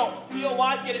 And if you don't feel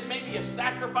like it, it may be a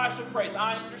sacrifice of praise.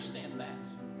 I understand that.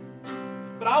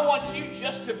 But I want you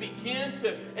just to begin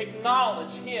to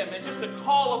acknowledge Him and just to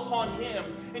call upon Him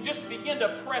and just begin to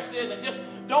press in and just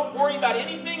don't worry about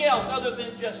anything else other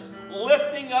than just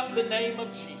lifting up the name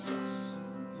of Jesus.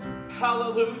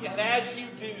 Hallelujah. And as you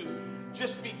do,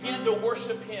 just begin to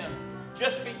worship Him.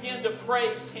 Just begin to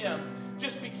praise Him.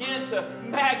 Just begin to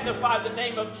magnify the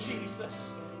name of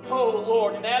Jesus. Oh,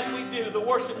 Lord. And as we do, the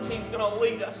worship team's going to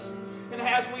lead us. And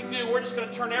as we do, we're just going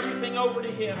to turn everything over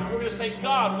to Him. We're going to say,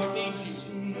 God, we need you.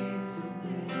 Speak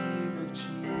the name of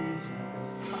Jesus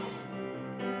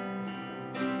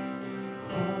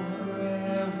over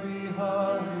every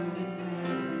heart and every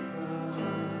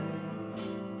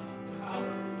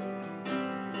mind.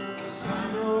 'Cause I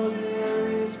know there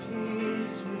is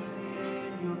peace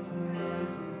within your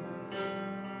presence.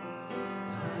 I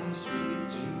speak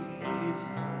Jesus.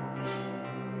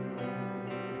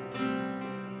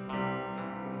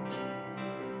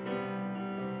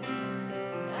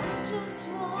 I just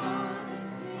want to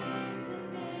speak the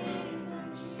name of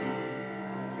Jesus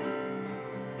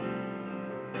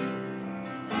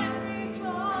till every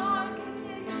dark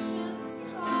addiction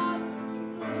starts to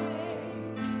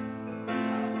break,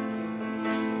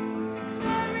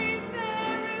 declaring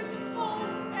there is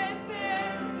hope and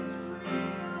there is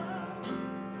freedom.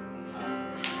 I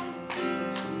speak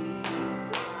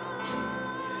Jesus.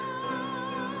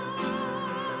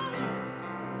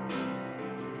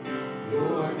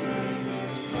 Your name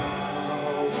is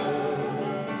power.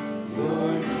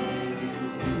 Your name is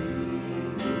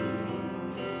healing.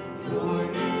 Your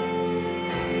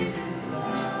name is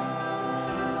love.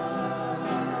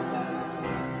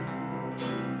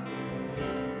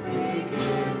 Break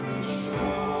every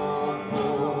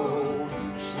stronghold.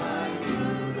 Shine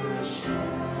through the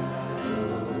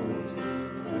shadows.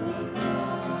 Burn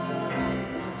like a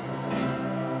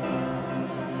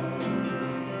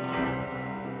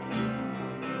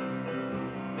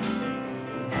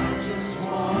I just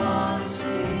want to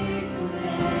speak the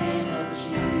name of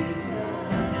Jesus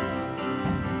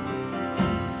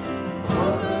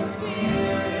over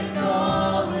fear and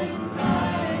all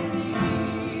anxiety,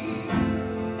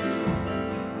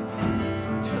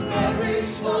 to every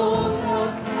soul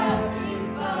held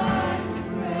captive by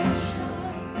depression.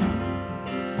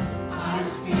 I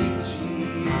speak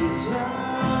Jesus.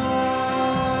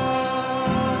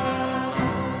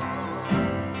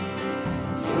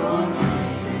 Your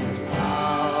name is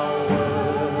power.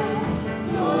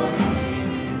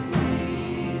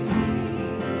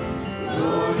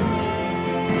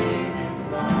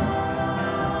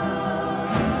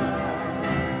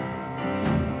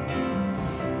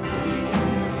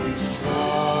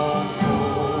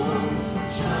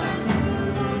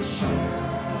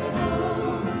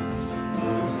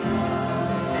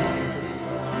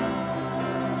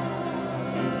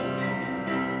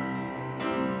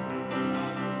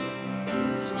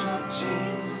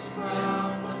 Jesus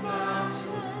from the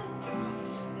mountains,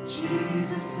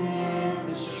 Jesus in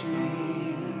the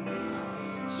streets,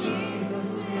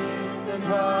 Jesus in the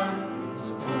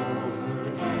darkness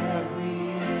over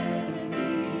every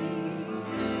enemy,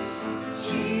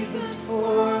 Jesus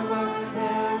for my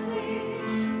family,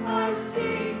 I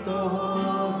speak the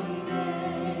holy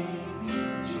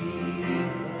name,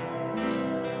 Jesus.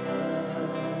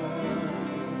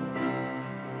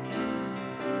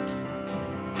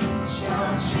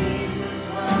 Shout Jesus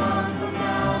from the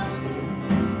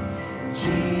mountains,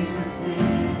 Jesus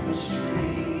in the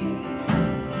streets,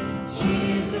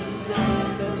 Jesus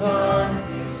in the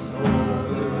darkness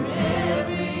over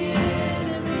every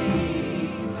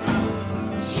enemy,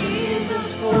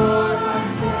 Jesus for my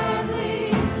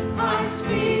family, I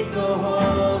speak the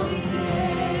holy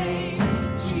name,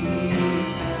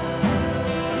 Jesus.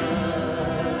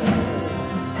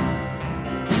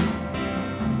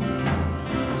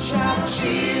 Shout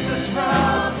Jesus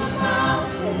from the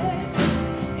mountains,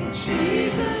 and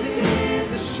Jesus in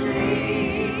the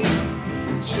streets,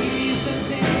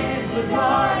 Jesus in the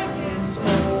darkness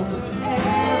over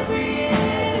every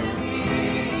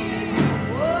enemy,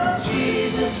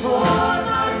 Jesus for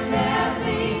my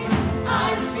family,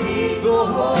 I speak the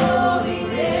holy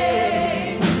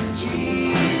name,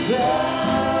 Jesus.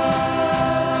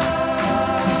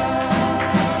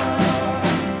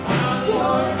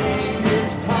 Your name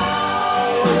is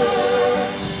power,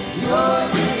 your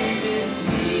name is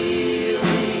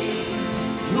healing,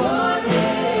 your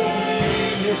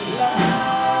name is life.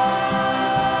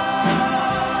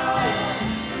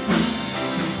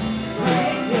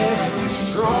 Break every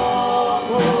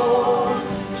stronghold,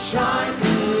 shine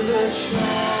through the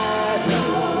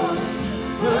shadows,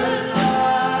 burn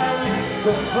like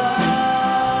the fire.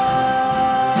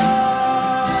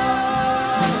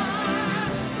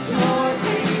 Your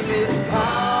name is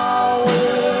power,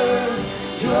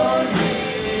 your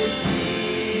name is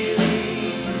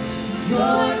healing,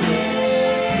 your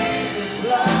name is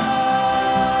life.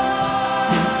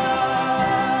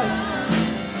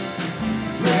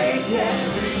 Break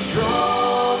every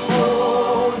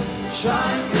stronghold,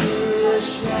 shine through the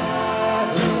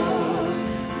shadows,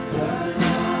 burn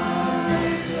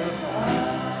like the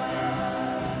fire.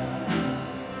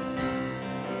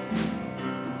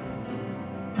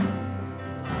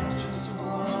 I just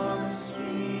want to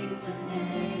speak the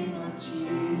name of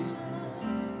Jesus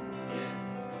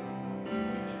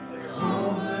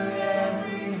over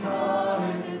every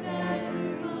heart and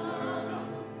every mind.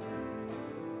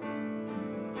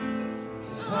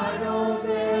 'Cause I know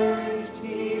there is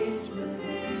peace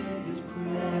within His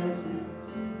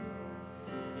presence.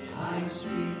 I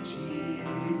speak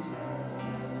Jesus.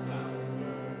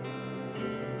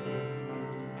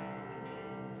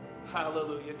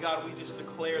 Hallelujah. God, we just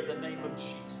declare the name of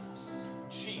Jesus.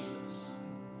 Jesus.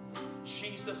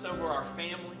 Jesus over our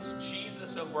families.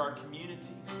 Jesus over our communities.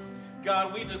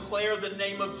 God, we declare the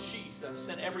name of Jesus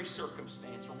in every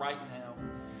circumstance right now.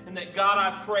 And that, God,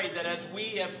 I pray that as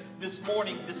we have this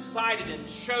morning decided and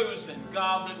chosen,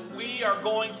 God, that we are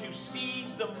going to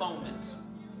seize the moment.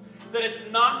 That it's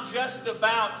not just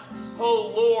about,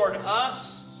 oh Lord,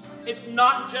 us. It's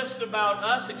not just about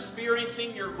us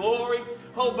experiencing your glory.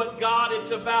 Oh, but God, it's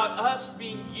about us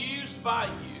being used by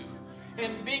you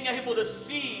and being able to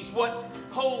seize what,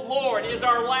 oh Lord, is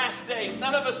our last days.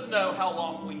 None of us know how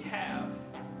long we have.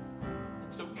 And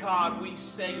so, God, we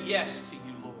say yes to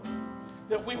you, Lord.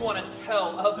 That we want to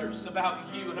tell others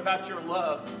about you and about your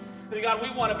love. That, God,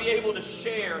 we want to be able to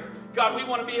share. God, we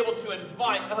want to be able to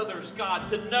invite others, God,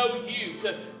 to know you,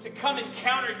 to come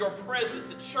encounter your presence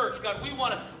at church. God, we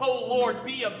want to, oh Lord,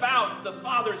 be about the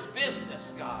Father's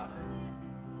business, God.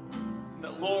 And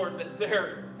that, Lord, that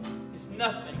there is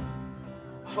nothing,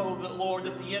 oh, that, Lord,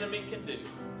 that the enemy can do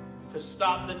to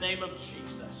stop the name of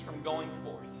Jesus from going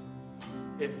forth.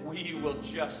 If we will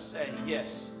just say,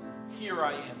 yes, here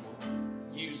I am,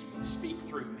 Lord. Use me, speak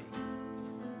through me.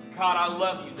 God, I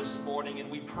love you this morning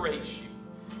and we praise you.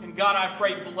 And God, I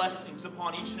pray blessings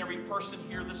upon each and every person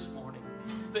here this morning.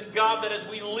 That, God, that as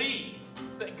we leave,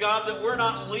 that, God, that we're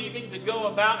not leaving to go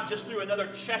about just through another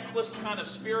checklist kind of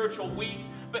spiritual week,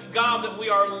 but, God, that we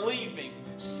are leaving,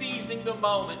 seizing the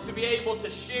moment to be able to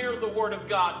share the Word of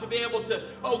God, to be able to,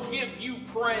 oh, give you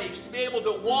praise, to be able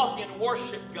to walk in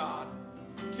worship, God,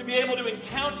 to be able to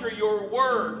encounter your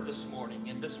Word this morning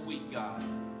and this week, God,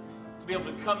 to be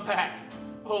able to come back,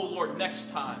 oh, Lord,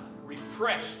 next time,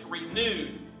 refreshed,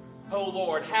 renewed, oh,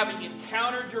 Lord, having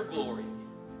encountered your glory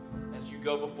as you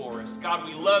go before us. God,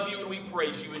 we love you and we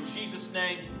praise you in Jesus'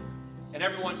 name. And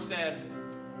everyone said,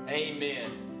 amen.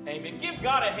 Amen. Give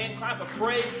God a hand clap of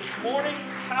praise this morning.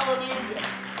 Hallelujah.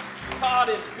 God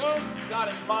is good. God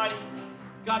is mighty.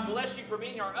 God bless you for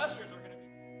being our ushers.